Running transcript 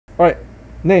Alright.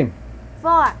 Name.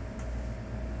 4.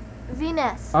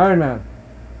 Venus. Iron Man.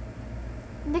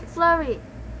 Nick Fury.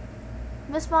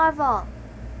 Miss Marvel.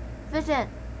 Vision.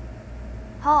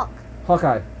 Hulk.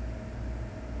 Hawkeye.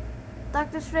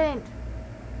 Doctor Strange.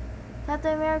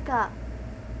 Captain America.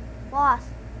 Wasp.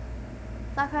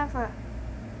 Black Panther.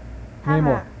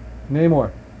 Hammer.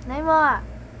 Namor. Namor.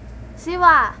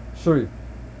 Siwa. Shuri.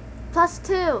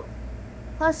 +2.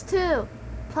 +2.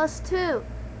 +2.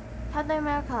 Captain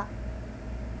America.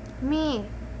 Me.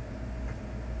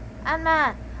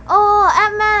 Ant-Man. Oh,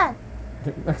 Ant-Man.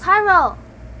 Okay, next. Pyro.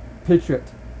 Patriot.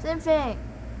 Same thing.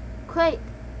 Quake.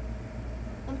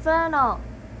 Inferno.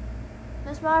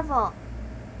 Miss Marvel.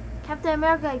 Captain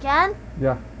America again?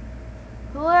 Yeah.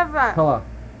 Whoever. Hela.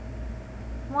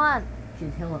 1.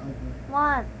 She's hella ugly.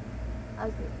 1.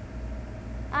 Ugly.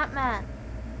 Ant-Man.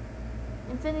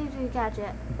 Infinity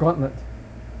Gadget. Gauntlet.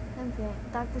 Same thing.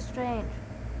 Doctor Strange.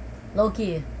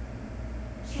 Loki.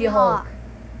 She-Hulk. She-Hulk.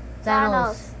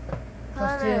 Thanos. +2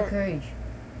 Courage. courage.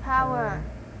 Power.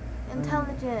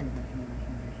 Intelligent.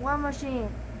 War Machine.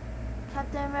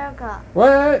 Captain America.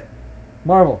 Wait.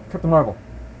 Marvel. Captain Marvel.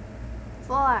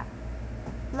 4.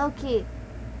 Loki.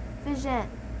 Vision.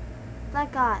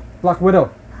 Black Guy. Black Widow.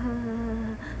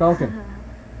 Falcon.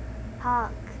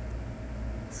 Hulk.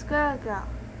 Squirrel Girl.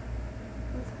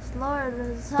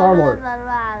 Star-Lord.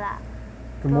 Gamora.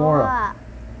 Gamora.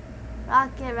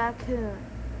 Rocket Raccoon.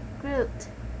 Groot.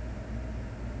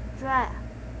 Drax.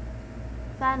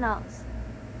 Thanos.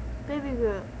 Baby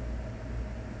Groot.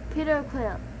 Peter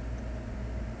Quill.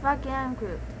 Rocket and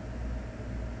Groot.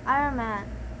 Iron Man.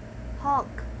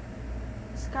 Hulk.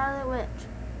 Scarlet Witch.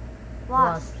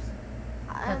 Wasp.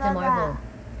 Captain Marvel.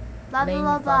 Blah Jane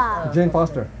blah blah. Foster. Jane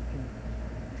Foster.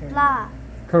 Blah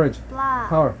Courage. blah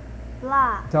Power.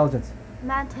 blah. Intelligence.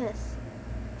 Mantis.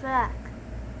 Drac.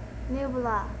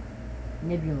 Nebula.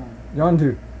 Nebula.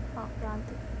 Yondu. Oh,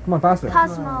 Yondu. Come on, faster.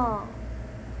 Cosmo.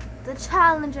 The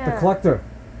Challenger. The Collector.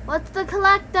 What's the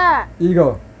Collector?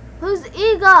 Ego. Who's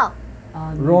Ego?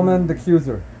 Roman the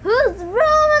Accuser. Who's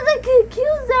Roman the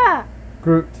Accuser?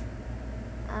 Groot.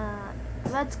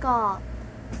 Red Skull.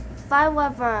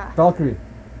 Fireweather. Valkyrie.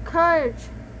 Courage.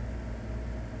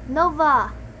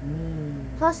 Nova. Me.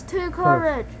 +2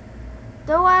 courage.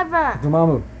 Doever.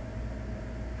 Dormammu.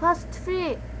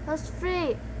 +3.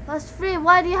 +3. +3.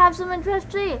 Why do you have so many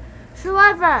 +3?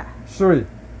 Survivor. Shuri.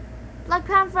 Black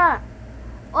Panther.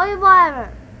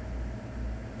 Oiler.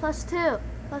 +2.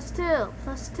 +2.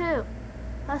 +2.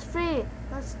 +3.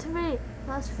 +3.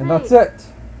 +3. And that's it.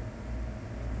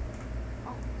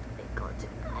 Oh, they go to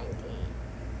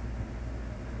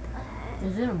 90.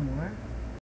 Is there more?